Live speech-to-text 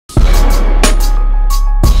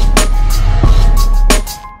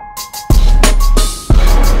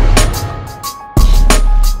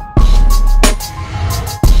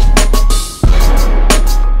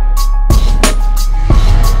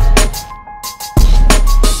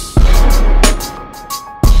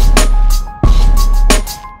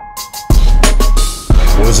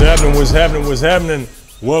What's happening?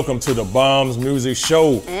 Welcome to the Bombz Music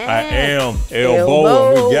Show. I am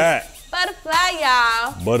Elbow, and we got Butterfly,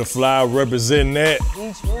 y'all. Butterfly representing that.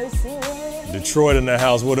 Detroit in the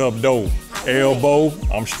house. What up, though? Elbow.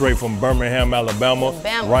 I'm straight from Birmingham, Alabama.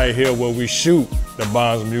 Right here where we shoot the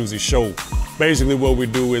Bombz Music Show. Basically, what we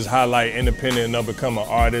do is highlight independent and up-and-coming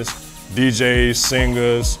artists, DJs,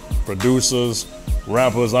 singers, producers,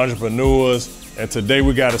 rappers, entrepreneurs. And today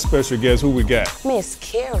we got a special guest. Who we got? Miss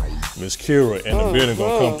Kira. Miss Kira in the building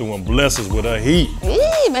gonna come through and bless us with her heat. Maybe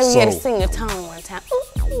we gotta sing the tone one time.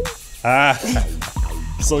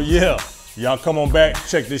 So yeah, y'all come on back,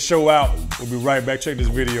 check this show out. We'll be right back. Check this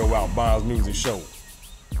video out, Bombz Music Show.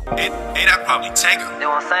 Hey, that probably take her. You know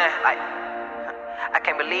what I'm saying? Like, I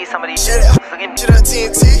can't believe some of these Shit on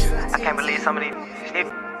TNT. I can't believe some of these shit.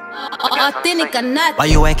 Authentic or not. Why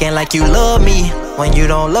you acting like you love me when you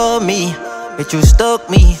don't love me? Bitch, you stuck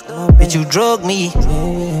me. Bitch, you drug me.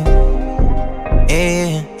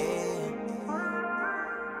 Yeah.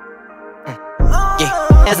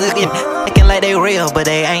 Acting like they real, but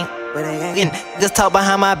they ain't. Just talk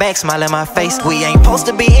behind my back, smile in my face. We ain't supposed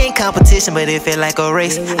to be in competition, but it feel like a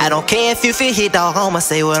race. I don't care if you feel hit, dog, I'ma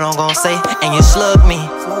say what I'm gonna say. And you slug me,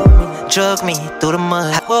 drug me through the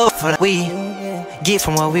mud. We get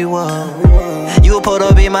from what we were. You put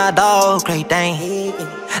up in my dog, great thing.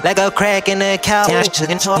 Like a crack in the couch. Would've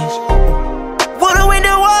win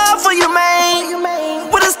the war for you, man.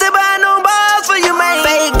 Would've stood behind no bars for you, man.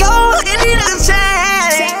 Fake gold, you need a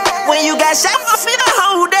change. When you got shot for the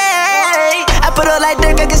whole day, I put up like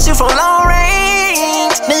dirt, I can shoot from long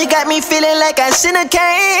range. Now you got me feeling like I should've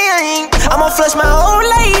came. I'ma flush my whole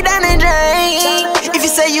lady down the drain. If you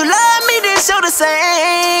say you love me, then show the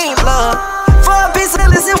same love. For a piece of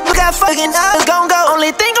listen, we got fucking up. Gon' go.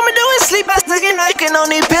 Only thing I'ma do is sleep. I still get knocking on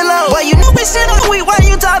these pillows. Why you know me shit up weak? Why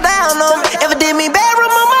you talk down on me? Ever did me bad,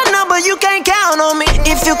 remember my number. You can't count on me.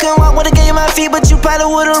 If you can walk, would've gave you my feet, but you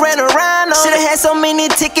probably would've ran around on me. Should've had so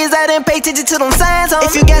many tickets, I didn't pay attention to them signs on me.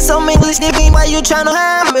 If you got so many niggas, why you tryna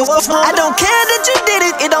hide me? I don't care that you did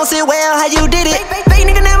it. It don't sit well how you did it. Fake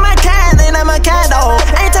nigga not my kind, they not my kind, dog.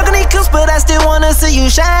 I ain't talking these clips, but I still wanna see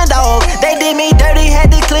you shine, dog. They did me dirty,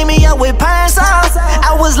 had to clean me up with pine sauce.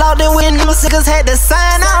 I was locked in with no suckers, had to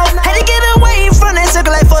sign off. Had to get away from that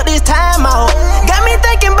circle like fuck this time off. Got me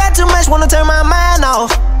thinking about too much, wanna turn my mind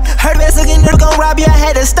off. Heard that suckin' nigga gon' rob you, I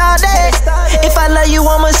had to stop that. If I love you,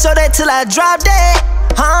 I'ma show that till I drop that.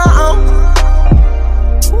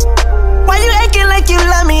 Why you acting like you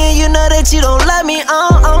love me and you know that you don't love me?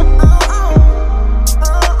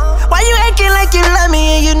 Why you acting like you love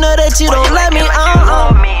me and you know that you don't love me?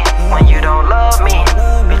 When you don't love me,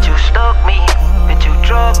 bitch, you stuck me. Bitch, you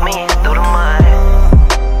drug me through the mud.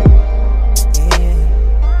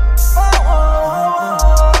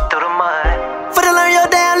 Through the mud. For to learn your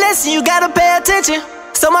damn lesson, you gotta pay attention.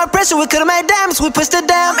 So my pressure, we could've made diamonds, we pushed the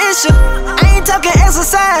damn issue. I ain't talking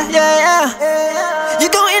exercise, yeah. You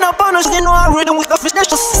gon' end up on us, you know I rhythm with official.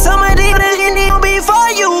 Some of these niggas need to be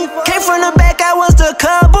for you. Came from the back, I was the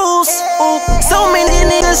caboose. So many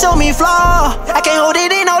niggas show me flaw. I can't hold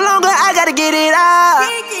it in no longer, I gotta get it out.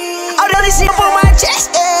 All this shit up on my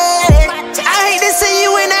chest, yeah. I hate to see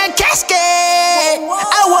you in that casket.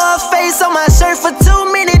 I wore a face on my shirt for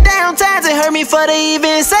too many damn times. It hurt me for to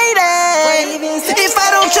even say that. If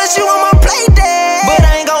I don't trust you, I'ma play dead. But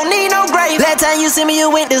I ain't gon' need no grave. Last time you see me,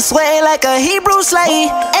 you went this way like a Hebrew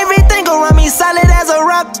slave. Everything around me solid as a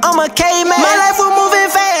rock, I'm a caveman. My life was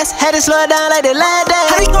moving fast, had to slow it down like the last day.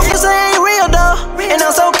 How you gon' feel so ain't real though? And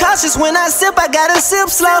I'm so cautious when I sip, I gotta sip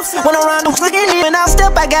slow. When I'm around the looking when I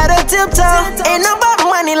step, I gotta tiptoe. And I'm about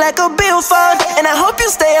money like a billfold. And I hope you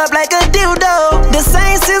stay up like a dildo. The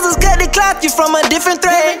same scissors cut the cloth, you from a different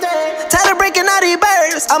thread. Tired of breaking all these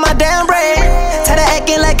birds on my damn bread. Tired of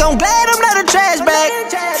acting like I'm glad I'm not a trash bag.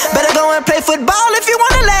 Better go and play football if you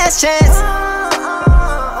want a last chance.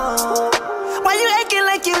 Why you acting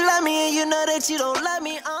like you love me and you know that you don't love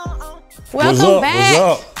me? Welcome back. What's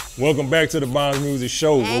up? Welcome back to the Bombz Music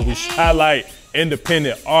Show, where we highlight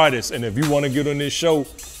independent artists. And if you want to get on this show,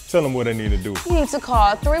 tell them what they need to do. You need to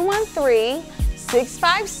call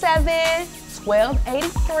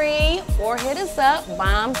 313-657-1283 or hit us up,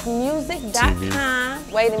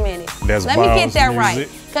 bombzmusic.com. Wait a minute. Let me get that right.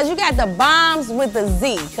 Because you got the Bombz with the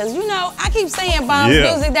Z. Because you know, I keep saying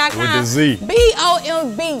bombzmusic.com. With the Z.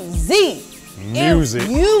 B-O-M-B-Z. Music.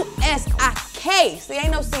 M-U-S-I-K. See,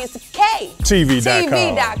 ain't no C, it's a K.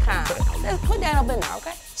 TV.com. Let's put that up in there,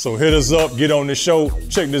 okay? So hit us up, get on the show,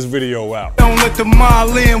 check this video out. Don't let the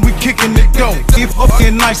mile in, we kicking the dope. Get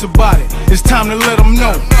fucking nice about it. It's time to let them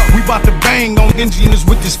know. We bout to bang on engineers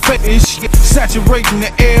with this fetish shit. Saturating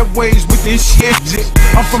the airways with this shit.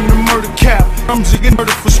 I'm from the murder cap, I'm jigging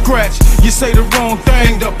murder for scratch. You say the wrong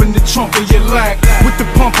thing, up in the trunk of your lack. With the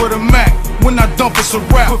pump of the Mac, when I dump it's a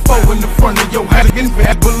rap. Put four in the front of your hat, I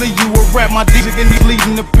believe you a rap. My DJ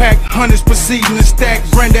leading the pack, hunters proceeding to stack.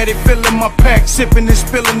 Granddaddy filling my pack, sipping and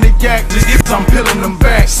spilling the yak. I'm peeling them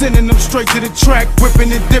back, sending them straight to the track,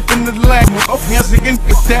 whipping and dipping the lag.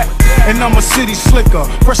 With that, and I'm a city slicker,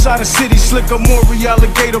 fresh out of city slicker. Maury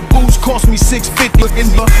alligator boots cost me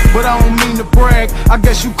 $650, but I don't mean to brag. I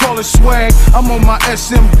guess you call it swag. I'm on my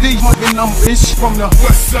SMD, and I'm ish from the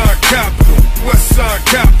West Side Capital, West Side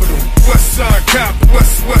Capital, West Side Capital,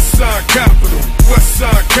 West Side Capital, West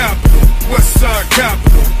Side Capital, West Side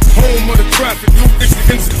Capital. Home of the traffic, you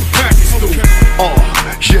it's the package through.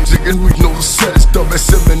 Yeah, and we know the sets.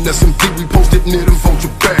 WSM and SMD, we posted near them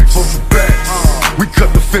vulture bags. We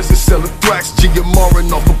cut the fence and sell the thrax. GMR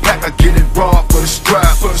and off the pack, I get it raw for the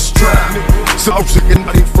strap. So I'm chicken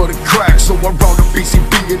money for the crack. So I round the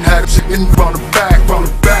BCB and had a chicken round the back.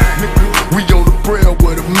 We on the braille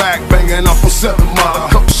with a Mac, banging off on 7 Mile. A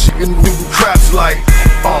couple chicken noodle craps like,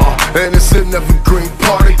 and it's an evergreen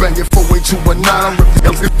party. Banging 48219,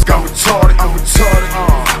 I'm retarded.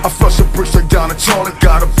 I flush a brick straight down the toilet.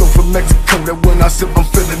 Got a flow from Mexico that when I sip I'm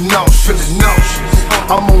feeling nauseous.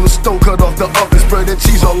 I'm on the stove, cut off the oven, spreading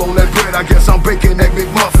cheese all on that bread. I guess I'm baking that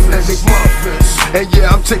McMuffins. And yeah,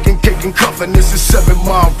 I'm taking cake and cuffing. This is 7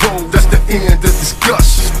 Mile Road, that's the end of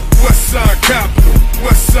discussion. West Side Capital,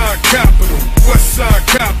 West Side Capital, West Side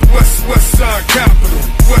Capital, West Side Capital,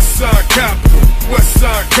 West Side Capital, West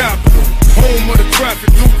Side Capital. Home of the traffic,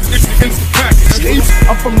 it's the package.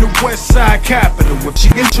 I'm from the West Side Capital. If she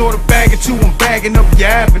get short a bag or two, I'm bagging up your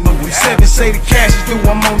avenue. If 7 say the cash is due,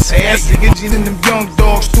 I'm on the ass. Engine and them young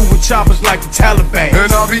dogs through with choppers like the Taliban. And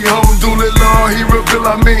I'll be home, Dulillah, he reveal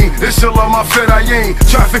I mean. It's still on my fedayeen,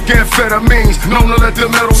 traffic amphetamines. Known to let the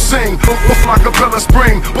metal sing, off like a Bella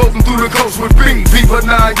Spring. Bolting through the coast with B. People 9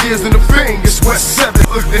 years in the thing, it's West 7.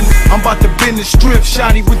 I'm about to bend the strip,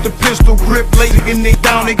 shotty with the pistol grip. Later in they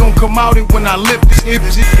down, they gon' come out when I lift this hip.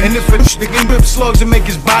 And if it nigga rip slugs and make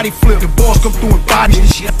his body flip, the boss come through and body and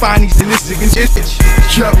shit. Find these illicit and shit.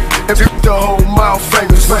 Yo, and the whole mile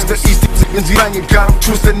famous. West to east, and banging, got them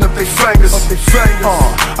twisting up they fingers. I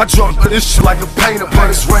draw this shit like a painter,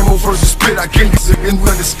 but it's Rainbow versus Spit. I can't use it in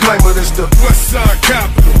the disclaimer. It's the West Side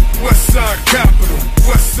Capital, West Side Capital,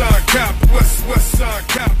 West Side Capital, West Side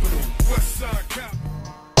Capital, West Side Capital.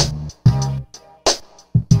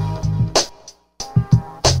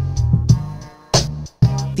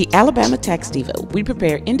 The Alabama Tax Diva. We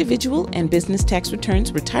prepare individual and business tax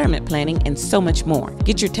returns, retirement planning, and so much more.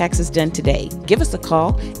 Get your taxes done today. Give us a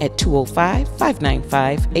call at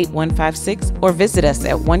 205-595-8156 or visit us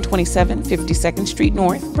at 127 52nd Street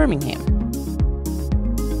North, Birmingham.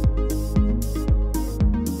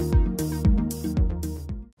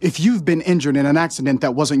 If you've been injured in an accident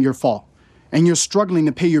that wasn't your fault, and you're struggling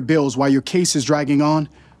to pay your bills while your case is dragging on,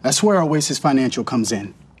 that's where Oasis Financial comes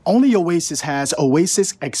in. Only Oasis has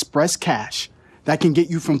Oasis Express Cash that can get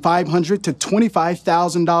you from $500 to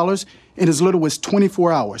 $25,000 in as little as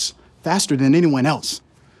 24 hours, faster than anyone else.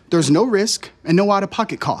 There's no risk and no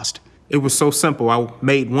out-of-pocket cost. It was so simple. I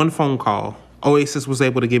made one phone call. Oasis was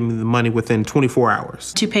able to give me the money within 24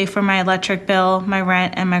 hours. To pay for my electric bill, my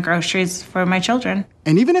rent, and my groceries for my children.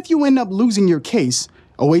 And even if you end up losing your case,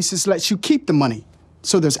 Oasis lets you keep the money,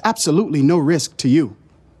 so there's absolutely no risk to you.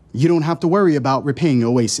 You don't have to worry about repaying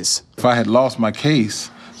Oasis. If I had lost my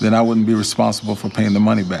case, then I wouldn't be responsible for paying the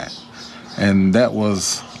money back. And that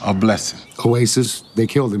was a blessing. Oasis, they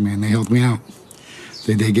killed it, man. They helped me out.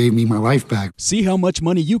 They gave me my life back. See how much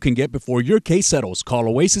money you can get before your case settles. Call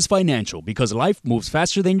Oasis Financial, because life moves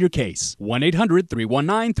faster than your case.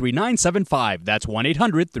 1-800-319-3975. That's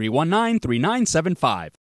 1-800-319-3975.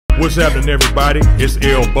 What's happening, everybody? It's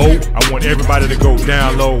Elbow. I want everybody to go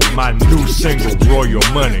download my new single, Royal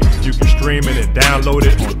Money. You can stream it and download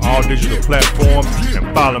it on all digital platforms,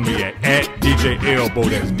 and follow me at DJ Elbow.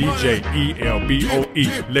 That's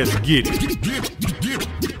DJELBOE. Let's get it.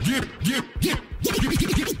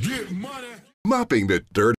 Mopping the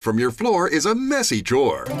dirt from your floor is a messy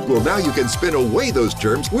chore. Well, now you can spin away those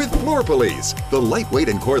germs with Floor Police, the lightweight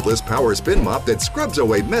and cordless power spin mop that scrubs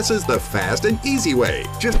away messes the fast and easy way.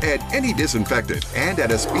 Just add any disinfectant, and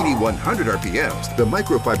at a speedy 100 RPMs, the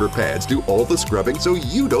microfiber pads do all the scrubbing so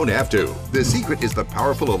you don't have to. The secret is the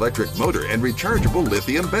powerful electric motor and rechargeable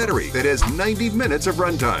lithium battery that has 90 minutes of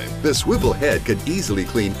runtime. The swivel head can easily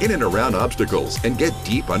clean in and around obstacles and get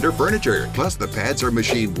deep under furniture. Plus, the pads are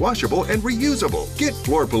machine washable and reusable. reusable. Get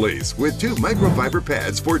Floor Police with 2 microfiber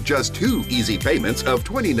pads for just 2 easy payments of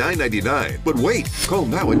 $29.99. But wait, call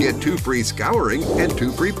now and get 2 free scouring and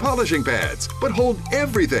 2 free polishing pads. But hold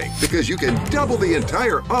everything, because you can double the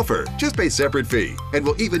entire offer. Just pay separate fee, and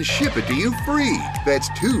we'll even ship it to you free. That's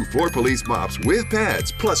 2 Floor Police mops with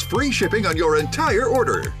pads, plus free shipping on your entire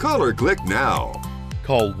order. Call or click now.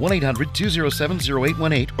 Call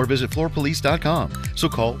 1-800-207-0818 or visit floorpolice.com. So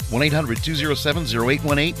call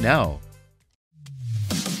 1-800-207-0818 now.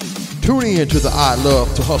 Tuning in to the I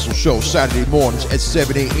Love to Hustle show Saturday mornings at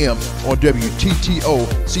 7 a.m. on WTTO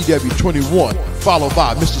CW21, followed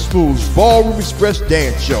by Mr. Smooth's Ballroom Express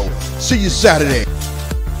Dance Show. See you Saturday.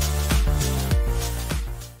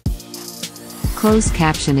 Closed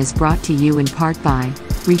caption is brought to you in part by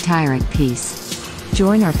Retire at Peace.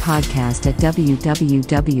 Join our podcast at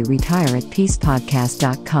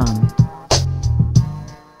www.retireatpeacepodcast.com.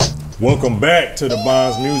 Welcome back to the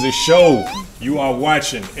Bombz Music Show. You are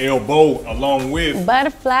watching Elbow along with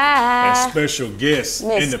Butterfly and special guest,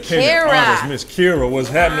 independent artist, Miss Kira. What's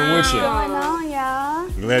happening with you? What's going on, y'all?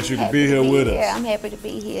 Glad you could be here with us. I'm happy to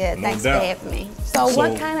be here. No Thanks doubt. for having me. So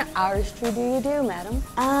what kind of artistry do you do, madam?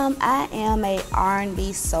 I am a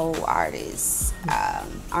R&B soul artist.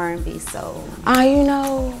 R&B soul. You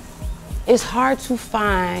know, it's hard to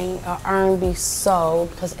find an R&B soul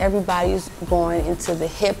because everybody's going into the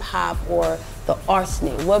hip hop or the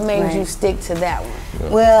arsenic. What made you stick to that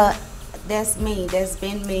one? Well, that's me. That's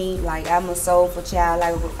been me. Like, I'm a soulful child.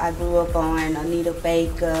 Like, I grew up on Anita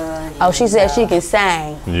Baker. And, Oh, she said she can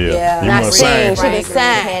sing. Yeah, not sing. She can She sing.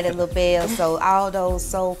 had a little bell. So all those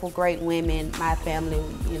soulful great women, my family,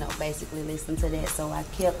 you know, basically listened to that. So I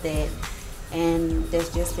kept that, and that's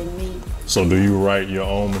just been me. So do you write your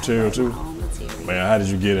own material too? My own material. Man, how did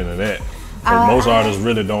you get into that? 'Cause most artists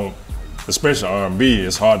really don't, especially R&B.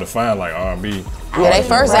 It's hard to find like R&B. Yeah, they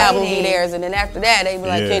first album be theirs, and then after that, they be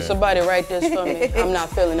like, Yeah. can somebody write this for me? I'm not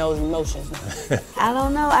feeling those emotions now. I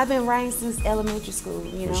don't know. I've been writing since elementary school,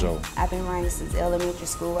 you know. For sure. I've been writing since elementary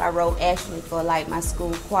school. I wrote actually for like my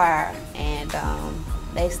school choir, and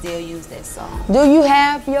they still use that song. Do you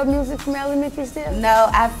have your music from elementary still? No,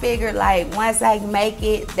 I figured like once I make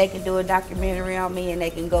it, they can do a documentary on me and they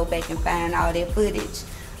can go back and find all their footage.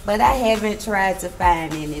 But I haven't tried to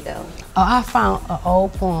find any though. Oh, I found an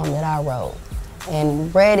old poem that I wrote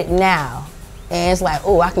and read it now. And it's like,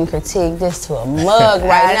 oh, I can critique this to a mug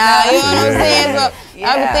right now. You know what I'm saying? So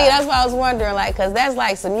everything, that's why I was wondering, like, because that's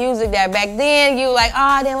like some music that back then you like, oh,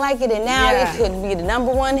 I didn't like it, and now it could be the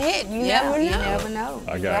 #1 hit. You never know. You never know.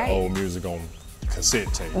 I got old music on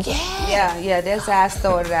cassette tape. Yeah, that's how I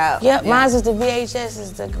started out. Yep, mine's is the VHS,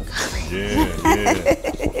 is the Yeah.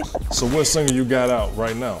 So what single you got out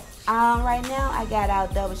right now? Right now I got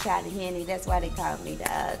out Double Shot of Henny. That's why they call me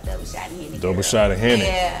the Double Shot of Henny. Double Shot of Henny.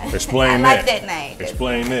 Yeah. Explain I that. like that name.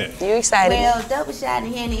 Explain that. You excited? Well, Double Shot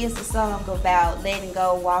of Henny is a song about letting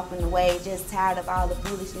go, walking away, just tired of all the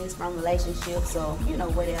foolishness from relationships or, you know,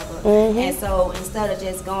 whatever. And so instead of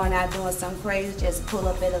just going out doing something crazy, just pull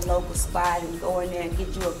up at a local spot and go in there and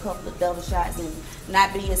get you a couple of double shots and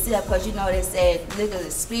not be yourself, because you know they said liquor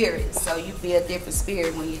is spirit, so you be a different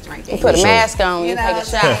spirit when you drink that. You put a mask on, you know take a what I'm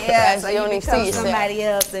shot. saying? Yeah, so you don't even see become yourself. somebody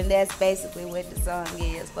else, and that's basically what the song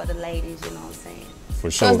is for the ladies, you know what I'm saying?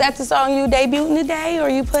 For So sure. is that the song you debuting today, or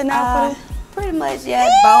you putting out for Pretty much, yeah,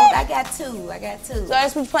 both. I got two. So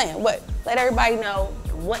that's what you're playing. What? Let everybody know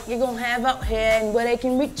what you're going to have out here and where they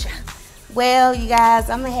can reach you. Well, you guys,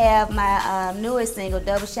 I'm going to have my newest single,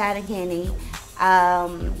 Double Shot of Henny.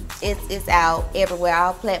 It's out everywhere,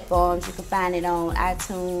 all platforms. You can find it on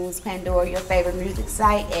iTunes, Pandora, your favorite music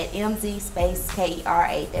site at MZ space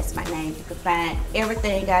KERA. That's my name. You can find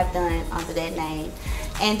everything I've done under that name.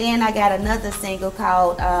 And then I got another single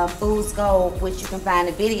called Fool's Gold, which you can find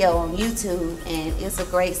a video on YouTube. And it's a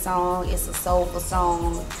great song. It's a soulful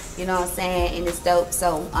song. You know what I'm saying? And it's dope.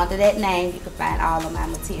 So under that name, you can find all of my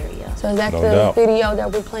material. So is that the video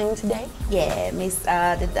that we're playing today? Yeah,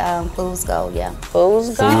 the Fool's Gold, yeah.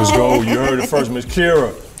 Fool's Gold. Fool's Gold. You heard it first, Miss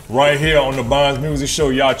Kira, right here on the Bombz Music Show.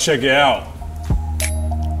 Y'all check it out.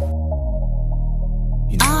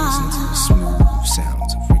 You know, listen to the smooth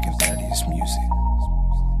sounds of freaking dirtiest music.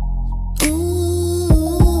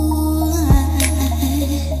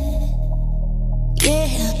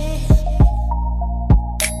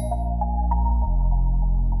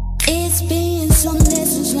 It's been some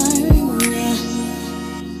lessons learned, yeah.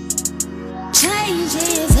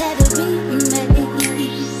 Changes had to be made.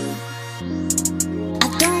 I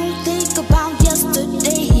don't think about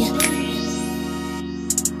yesterday,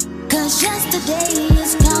 'cause yesterday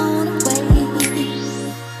is gone away.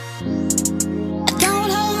 I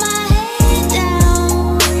don't hold my head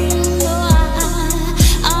down, no, I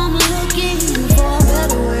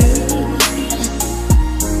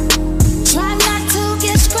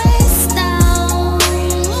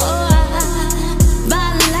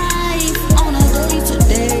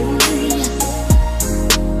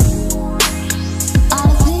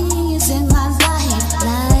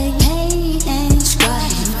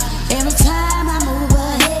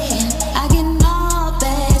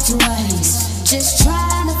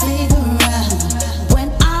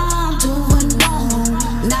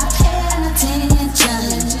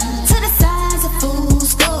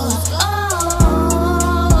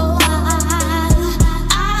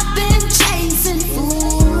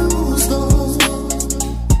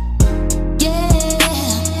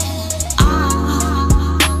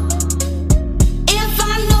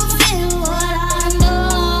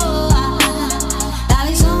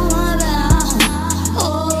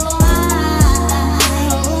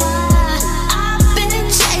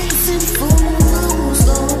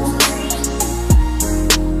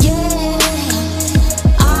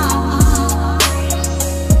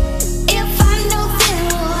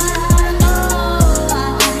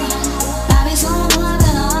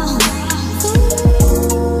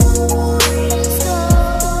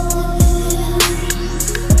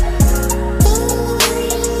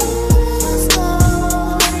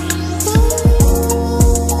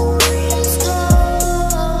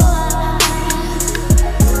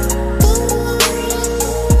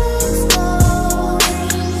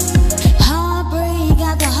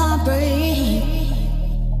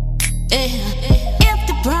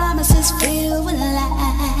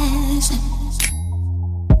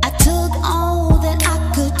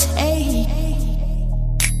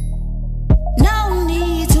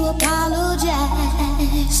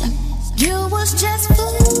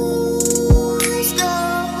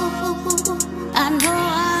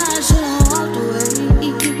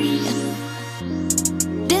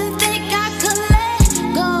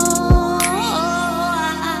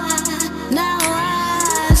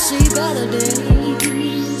the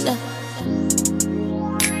days.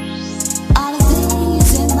 All the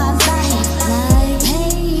things in my life, like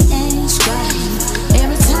pain and strife.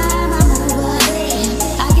 Every time I move ahead,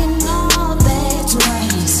 I get all back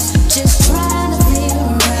twice. Just trying to figure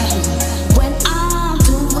out when I'm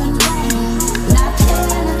doing wrong, not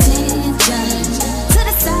paying attention to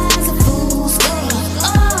the signs of fools go.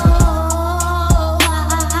 Oh,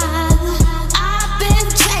 I've been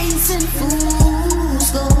chasing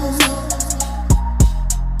fools go.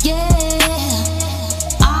 Yeah.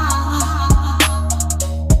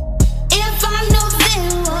 If I knew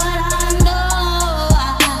then what I know,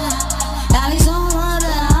 I'd be someone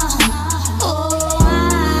that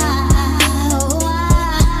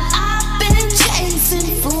I've been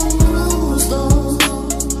chasing fools go.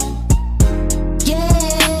 Yeah.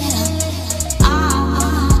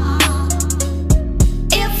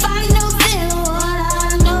 If I knew then what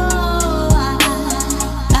I know,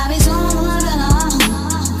 I'd be someone that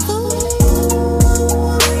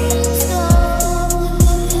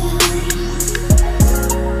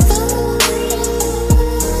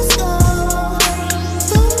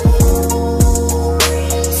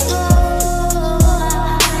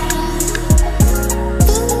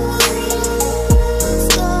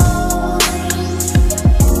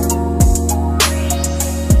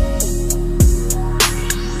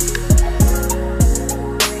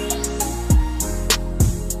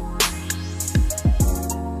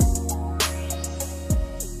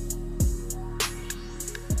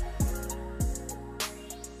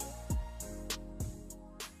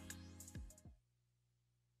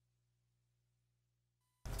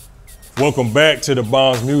Welcome back to the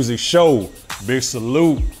Bombz Music Show. Big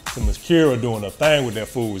salute to Miss Kira doing her thing with that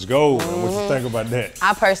Fool's Gold. Man, what you think about that?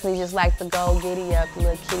 I personally just like the gold giddy up, the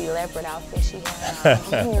little kitty leopard outfit she had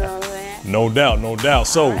on. You know what I'm saying? No doubt, no doubt.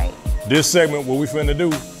 So, this segment, what we finna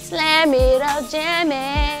do? Slam it up, jam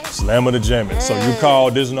it. Slam it or jam it. So you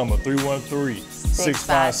call this number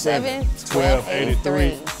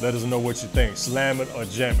 313-657-1283. Let us know what you think. Slam it or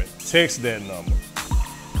jam it. Text that number.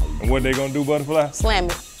 And what they gonna do, Butterfly? Slam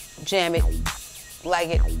it, jam it, like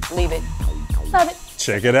it, leave it, love it.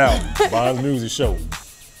 Check it out. Bombz Music Show.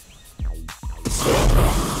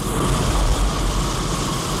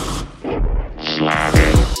 Slam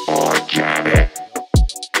it or jam it.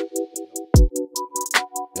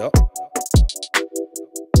 Yup.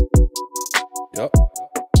 Yup.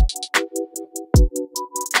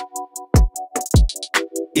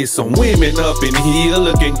 It's some women up in here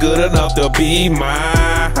looking good enough to be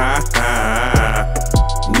my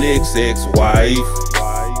next ex-wife.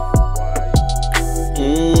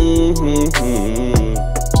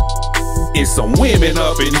 It's some women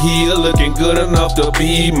up in here looking good enough to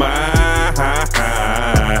be my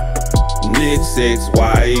next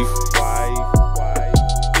ex-wife.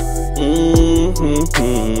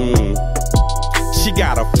 She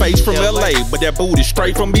got a face from LA, but that booty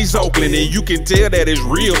straight from East Oakland. And you can tell that it's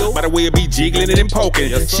real by the way it be jiggling and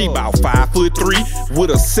poking. She about 5'3"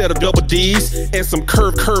 with a set of double D's and some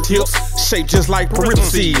curved hips shaped just like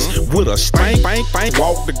parentheses. With a spank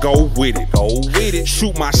walk to go with it.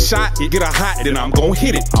 Shoot my shot, get a hot, then I'm gon'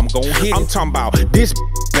 hit it. I'm talking about this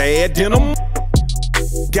bad denim.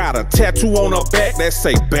 Got a tattoo on her back that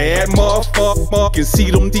say bad motherfucker. Can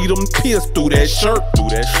see them pierce through that shirt.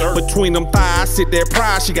 Between them thighs sit that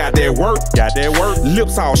pride. She got that work.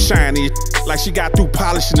 Lips all shiny like she got through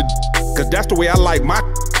polishing the cause that's the way I like my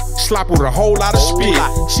slop with a whole lot of spit.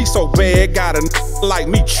 She so bad, got a like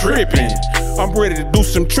me tripping. I'm ready to do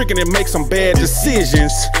some tricking and make some bad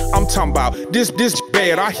decisions. I'm talking about this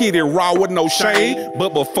bad. I hit it raw with no shame.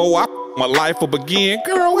 But before my life will begin,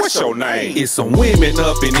 girl, what's your name? It's some women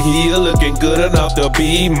up in here looking good enough to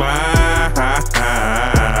be my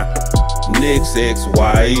next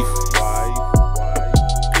ex-wife.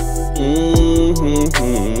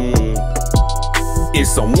 It's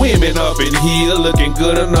some women up in here looking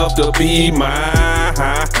good enough to be my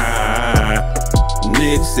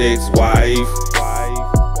next ex-wife.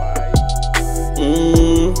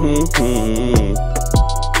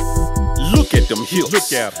 Look at them hips.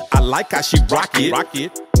 Look at her. I like how she rock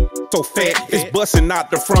it. So fat, it's busting out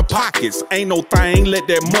the front pockets. Ain't no thing, let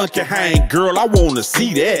that monkey hang. Girl, I wanna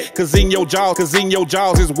see that. Cause in your jaws is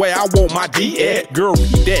where I want my D at. Girl,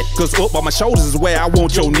 read that. Cause up by my shoulders is where I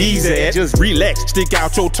want your knees at. Just relax, stick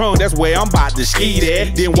out your tongue, that's where I'm about to ski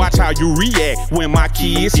that. Then watch how you react when my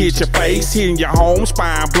kids hit your face. Hitting your home,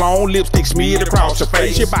 spine blown, lipstick smeared across your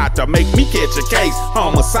face. You about to make me catch a case.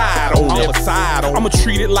 Homicide on that. I'ma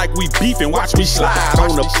treat it like we beefing. Watch me slide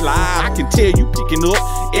on the slide. I can tell you picking up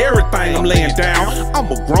everything I'm laying down.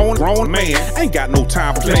 I'm a grown man, ain't got no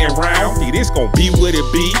time for playing around. See, this gon' be what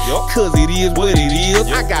it be, cause it is what it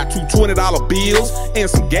is. I got two $20 bills and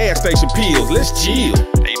some gas station pills. Let's chill.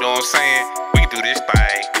 You know what I'm saying? We can do this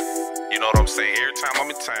thing. You know what I'm saying? Every time I'm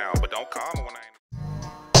in town, but don't call me when I ain't.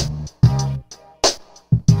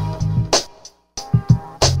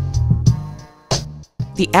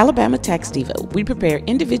 The Alabama Tax Diva. We prepare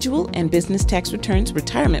individual and business tax returns,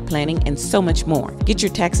 retirement planning, and so much more. Get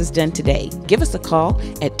your taxes done today. Give us a call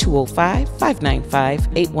at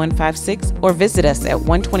 205-595-8156 or visit us at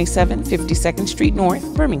 127 52nd Street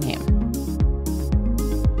North, Birmingham.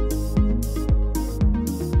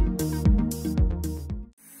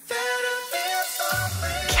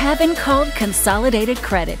 Kevin called Consolidated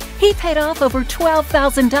Credit. He paid off over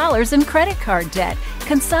 $12,000 in credit card debt.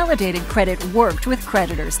 Consolidated Credit worked with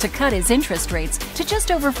creditors to cut his interest rates to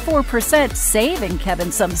just over 4%, saving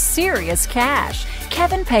Kevin some serious cash.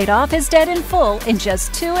 Kevin paid off his debt in full in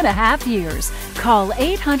just 2.5 years. Call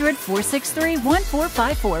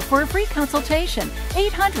 800-463-1454 for a free consultation.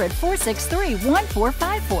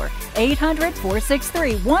 800-463-1454.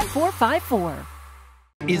 800-463-1454.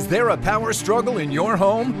 Is there a power struggle in your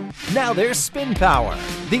home? Now there's Spin Power,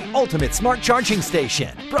 the ultimate smart charging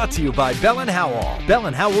station. Brought to you by Bell & Howell. Bell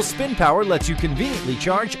 & Howell Spin Power lets you conveniently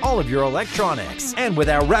charge all of your electronics. And with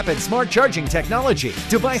our rapid smart charging technology,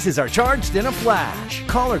 devices are charged in a flash.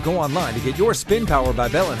 Call or go online to get your Spin Power by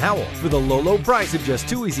Bell & Howell for the low price of just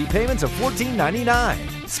 2 easy payments of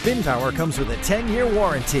 $14.99. Spin Power comes with a 10-year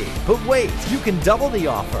warranty. But wait, you can double the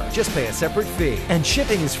offer. Just pay a separate fee. And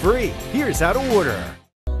shipping is free. Here's how to order.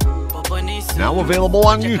 Now available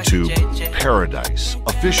on YouTube, Paradise,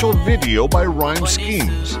 official video by Rhyme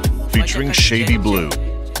Schemes, featuring Shady Blue.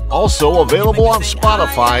 Also available on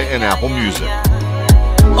Spotify and Apple Music.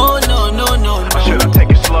 Oh no, should I take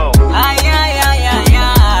it slow?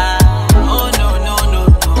 Oh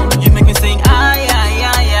no, you make me sing Oh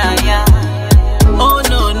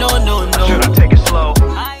no, should I take it slow?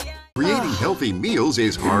 Creating healthy meals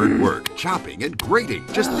is hard work, chopping and grating.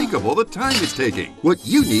 Just think of all the time it's taking. What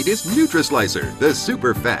you need is NutriSlicer, the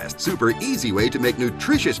super fast, super easy way to make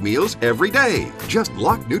nutritious meals every day. Just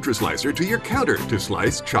lock NutriSlicer to your counter to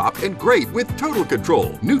slice, chop, and grate with total control.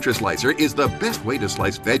 NutriSlicer is the best way to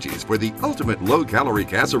slice veggies for the ultimate low-calorie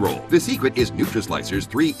casserole. The secret is NutriSlicer's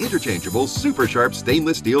 3 interchangeable, super sharp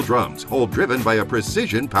stainless steel drums, all driven by a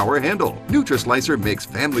precision power handle. NutriSlicer makes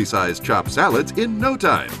family-sized chopped salads in no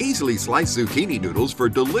time. Easily sliced zucchini noodles for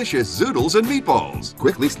delicious zoodles and meatballs.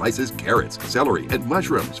 Quickly slices carrots, celery, and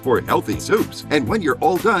mushrooms for healthy soups. And when you're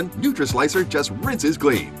all done, NutriSlicer just rinses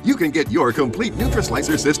clean. You can get your complete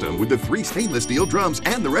NutriSlicer system with the 3 stainless steel drums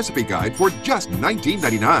and the recipe guide for just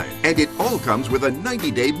 $19.99. And it all comes with a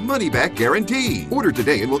 90-day money-back guarantee. Order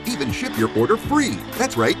today and we'll even ship your order free.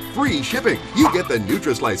 That's right, free shipping. You get the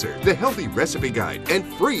NutriSlicer, the healthy recipe guide, and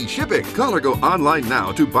free shipping. Call or go online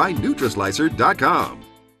now to buynutrislicer.com.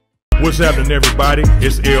 What's happening, everybody?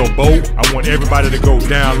 It's Elbow. I want everybody to go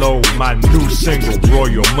download my new single,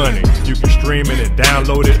 Royal Money. You can stream it and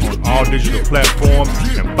download it on all digital platforms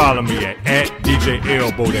and follow me at DJ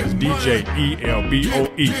Elbow. That's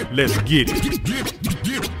DJELBOE. Let's get it.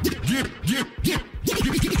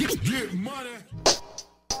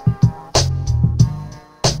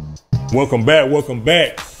 Welcome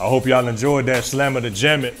back. I hope y'all enjoyed that Slammer to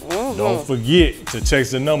Jam It. Don't forget to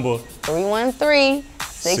text the number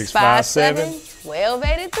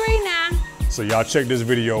 313-657-1283 now. So y'all check this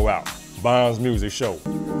video out. Bombz Music Show.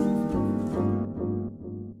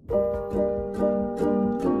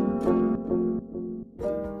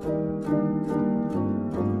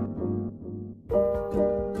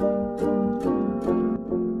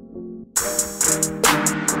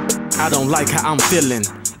 I don't like how I'm feeling.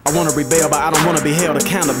 I wanna rebel, but I don't wanna be held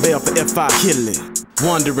accountable for if I kill it.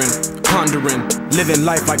 Wondering, pondering, living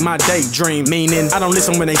life like my daydream. Meaning, I don't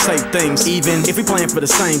listen when they say things, even if we playing for the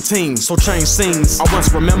same team. So change scenes. I once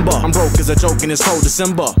remember, I'm broke as a joke in this cold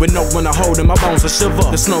December. With no one to hold and my bones are shiver.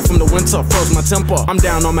 The snow from the winter froze my temper. I'm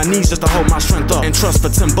down on my knees just to hold my strength up. And trust for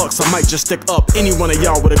 $10, I might just stick up. Any one of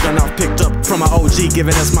y'all with a gun I've picked up from my OG,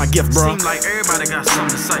 giving us my gift, bro. Seem like everybody got something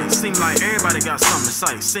to say. Seem like everybody got something to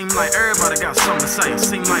say. Seem like everybody got something to say.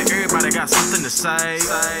 Seem like everybody got something to say.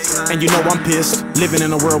 And you know I'm pissed. Living living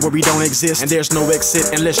in a world where we don't exist, and there's no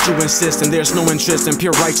exit unless you insist, and there's no interest in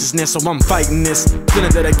pure righteousness. So I'm fighting this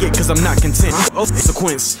feeling that I get cause I'm not content.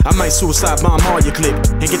 Consequence, I might suicide bomb all your clip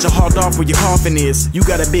and get your heart off where your coffin is. You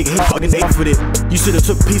got a big hit fucking off with it. You should've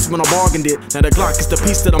took peace when I bargained it. Now the Glock is the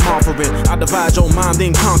piece that I'm offering. I divide your mind,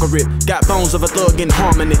 then conquer it. Got bones of a thug in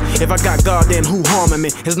harmony. If I got God, then who harming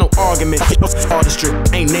me? There's no argument. Artistry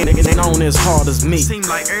ain't nigga known as hard as me. Seem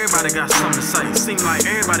like everybody got something to say. Seem like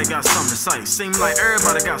everybody got something to say. Seem like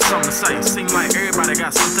everybody got something to say. Seem like everybody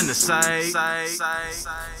got something to say.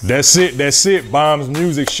 That's it. Bombz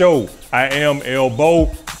Music Show. I am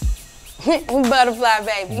Elbow. Butterfly,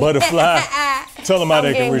 baby. Butterfly. Tell them how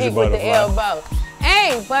they can reach you, Butterfly. Elbow.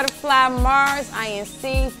 Hey, Butterfly Mars,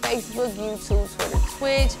 INC, Facebook, YouTube, Twitter,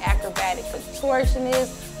 Twitch, acrobatic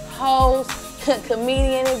contortionist, host,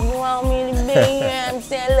 comedian if you want me to be, you know what I'm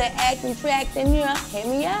saying, a little acting track, then you know, hit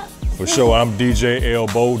me up. For sure, I'm DJ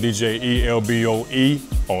Elbow, DJELBOE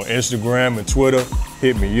on Instagram and Twitter.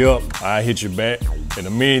 Hit me up, I'll hit you back. In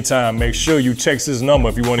the meantime, make sure you text this number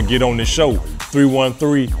if you want to get on the show,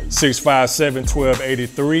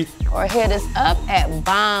 313-657-1283. Or hit us up at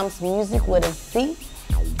Bombz Music with a Z,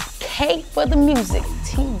 K for the music,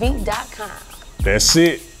 TV.com. That's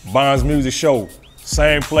it, Bombz Music Show.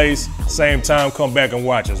 Same place, same time, come back and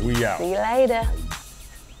watch us. We out. See you later.